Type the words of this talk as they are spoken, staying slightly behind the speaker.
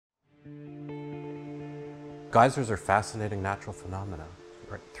Geysers are fascinating natural phenomena.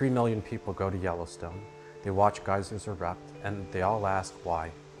 3 million people go to Yellowstone, they watch geysers erupt, and they all ask why.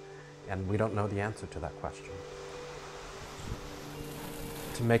 And we don't know the answer to that question.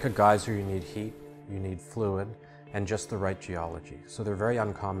 To make a geyser, you need heat, you need fluid, and just the right geology. So they're very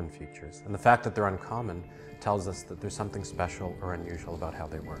uncommon features. And the fact that they're uncommon tells us that there's something special or unusual about how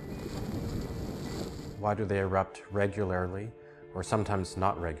they work. Why do they erupt regularly, or sometimes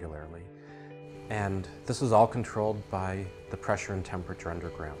not regularly? And this is all controlled by the pressure and temperature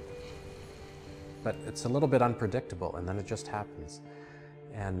underground. But it's a little bit unpredictable, and then it just happens.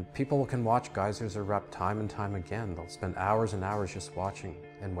 And people can watch geysers erupt time and time again. They'll spend hours and hours just watching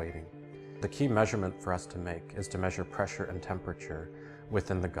and waiting. The key measurement for us to make is to measure pressure and temperature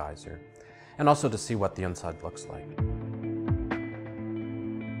within the geyser, and also to see what the inside looks like.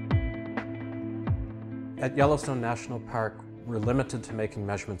 At Yellowstone National Park, we're limited to making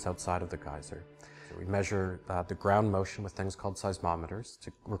measurements outside of the geyser. So we measure the ground motion with things called seismometers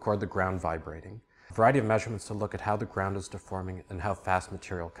to record the ground vibrating. A variety of measurements to look at how the ground is deforming and how fast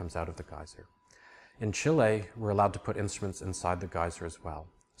material comes out of the geyser. In Chile, we're allowed to put instruments inside the geyser as well.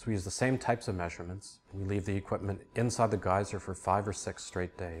 So we use the same types of measurements. We leave the equipment inside the geyser for 5 or 6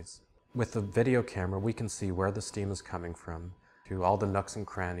 straight days. With the video camera, we can see where the steam is coming from, to all the nooks and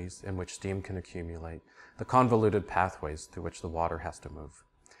crannies in which steam can accumulate, the convoluted pathways through which the water has to move.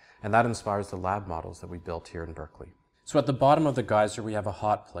 And that inspires the lab models that we built here in Berkeley. So at the bottom of the geyser, we have a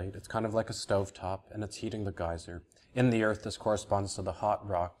hot plate. It's kind of like a stovetop, and it's heating the geyser. In the earth, this corresponds to the hot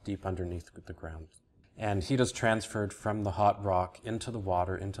rock deep underneath the ground. And heat is transferred from the hot rock into the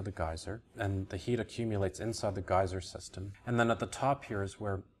water, into the geyser, and the heat accumulates inside the geyser system. And then at the top here is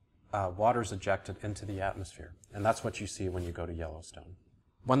where water is ejected into the atmosphere. And that's what you see when you go to Yellowstone.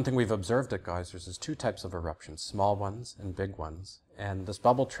 One thing we've observed at geysers is 2 types of eruptions, small ones and big ones. And this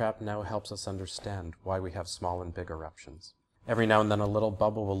bubble trap now helps us understand why we have small and big eruptions. Every now and then a little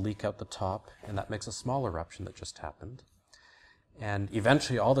bubble will leak out the top, and that makes a small eruption that just happened. And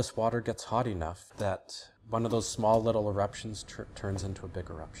eventually all this water gets hot enough that one of those small little eruptions turns into a big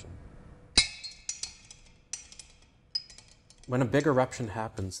eruption. When a big eruption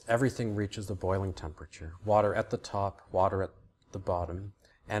happens, everything reaches the boiling temperature. Water at the top, water at the bottom.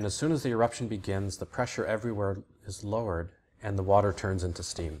 And as soon as the eruption begins, the pressure everywhere is lowered and the water turns into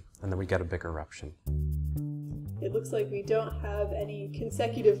steam. And then we get a big eruption. It looks like we don't have any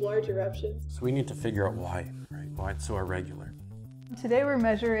consecutive large eruptions. So we need to figure out why, right? Why it's so irregular. Today we're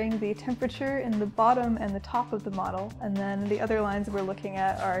measuring the temperature in the bottom and the top of the model, and then the other lines we're looking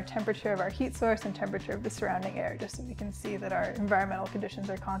at are temperature of our heat source and temperature of the surrounding air, just so we can see that our environmental conditions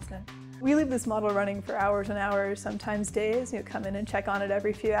are constant. We leave this model running for hours and hours, sometimes days. Come in and check on it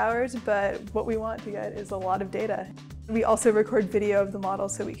every few hours, but what we want to get is a lot of data. We also record video of the model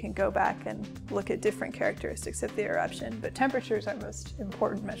so we can go back and look at different characteristics of the eruption, but temperature is our most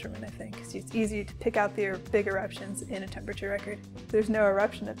important measurement, I think, because it's easy to pick out the big eruptions in a temperature record. There's no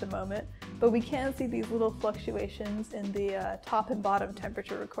eruption at the moment, but we can see these little fluctuations in the top and bottom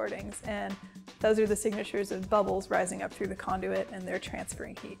temperature recordings, and those are the signatures of bubbles rising up through the conduit, and they're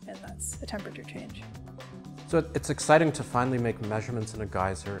transferring heat, and that's a temperature change. So it's exciting to finally make measurements in a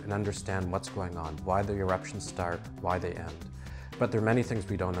geyser and understand what's going on, why the eruptions start, why they end. But there are many things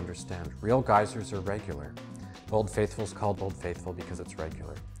we don't understand. Real geysers are regular. Old Faithful is called Old Faithful because it's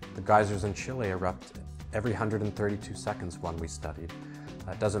regular. The geysers in Chile erupt every 132 seconds, one we studied.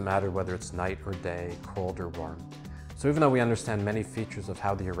 It doesn't matter whether it's night or day, cold or warm. So even though we understand many features of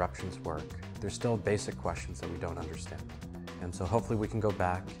how the eruptions work, there's still basic questions that we don't understand. And so hopefully we can go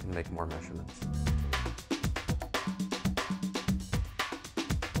back and make more measurements.